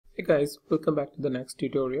Hey guys, welcome back to the next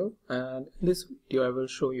tutorial, and in this video I will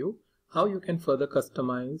show you how you can further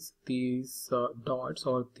customize these dots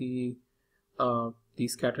or the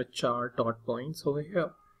scatter chart dot points over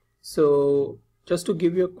here. So just to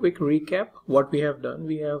give you a quick recap, what we have done,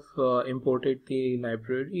 we have imported the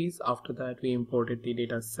libraries. After that we imported the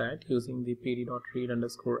data set using the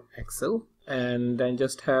pd.read_excel, and then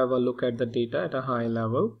just have a look at the data at a high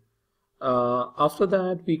level. After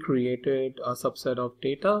that, we created a subset of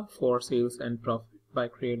data for sales and profit by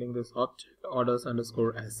creating this object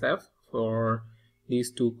orders_sf for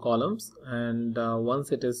these two columns. And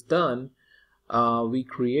once it is done, we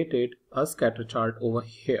created a scatter chart over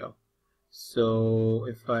here. So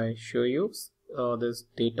if I show you, this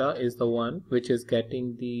data is the one which is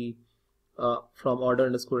getting the from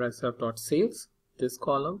order_sf.sales, this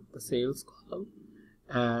column, the sales column,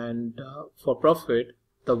 and for profit,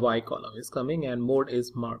 the Y column is coming, and mode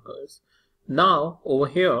is markers. Now over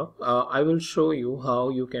here I will show you how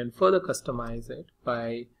you can further customize it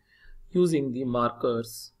by using the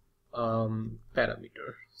markers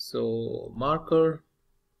parameter. So marker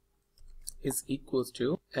is equals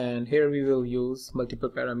to, and here we will use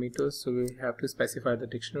multiple parameters, so we have to specify the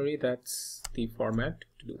dictionary. That's the format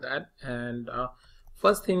to do that. And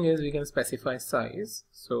first thing is we can specify size.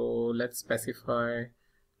 So let's specify,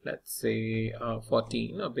 let's say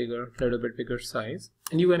 14, a little bit bigger size,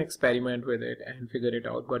 and you can experiment with it and figure it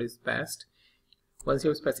out what is best. Once you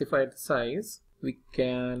have specified the size, we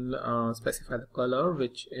can specify the color,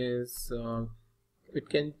 which is it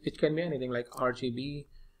can be anything like RGB,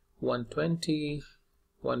 120,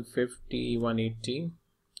 150, 180,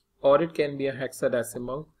 or it can be a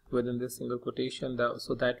hexadecimal within this single quotation.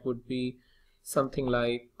 So that would be something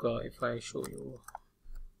like if I show you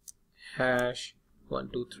hash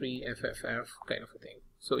 123 FFF kind of a thing.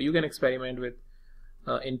 So you can experiment with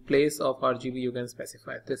in place of RGB you can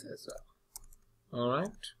specify this as well.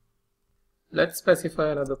 Alright, let's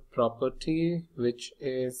specify another property, which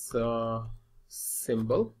is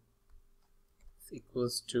symbol is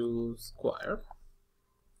equals to square,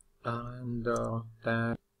 and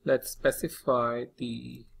then let's specify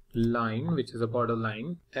the line, which is a border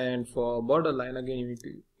line. And for border line, again you need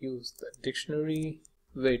to use the dictionary.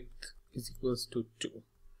 Width is equals to 2,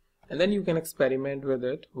 and then you can experiment with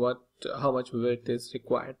it how much width is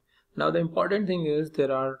required. Now the important thing is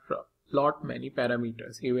there are many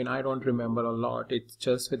parameters. Even I don't remember a lot. It's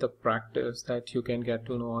just with the practice that you can get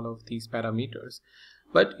to know all of these parameters.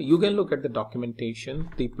 But you can look at the documentation,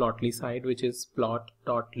 the Plotly side, which is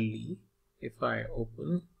plot.ly. If I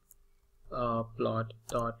open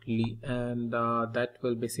plot.ly, and that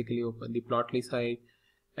will basically open the Plotly side,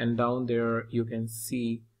 and down there you can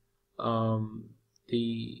see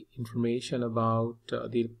the information about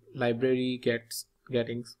the library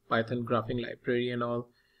getting Python graphing library and all,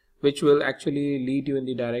 which will actually lead you in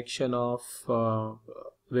the direction of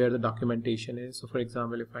where the documentation is. So for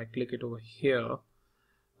example, if I click it over here,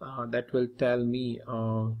 that will tell me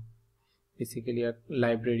basically a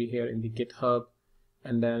library here in the GitHub,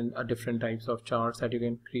 and then different types of charts that you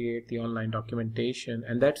can create, the online documentation,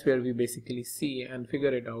 and that's where we basically see and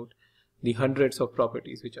figure it out, the hundreds of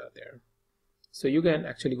properties which are there. So you can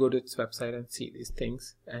actually go to its website and see these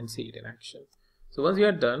things and see it in action. So once you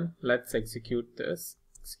are done, let's execute this,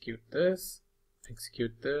 execute this,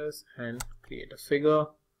 and create a figure.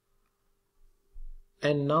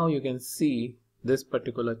 And now you can see this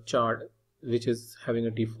particular chart, which is having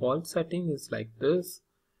a default setting, is like this,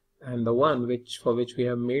 and the one for which we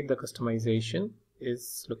have made the customization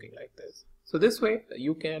is looking like this. So this way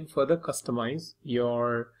you can further customize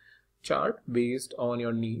your chart based on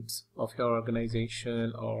your needs of your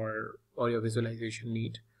organization or your visualization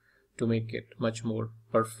need to make it much more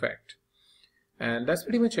perfect. And that's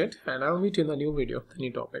pretty much it, and I'll meet you in the new video, the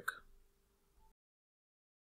new topic.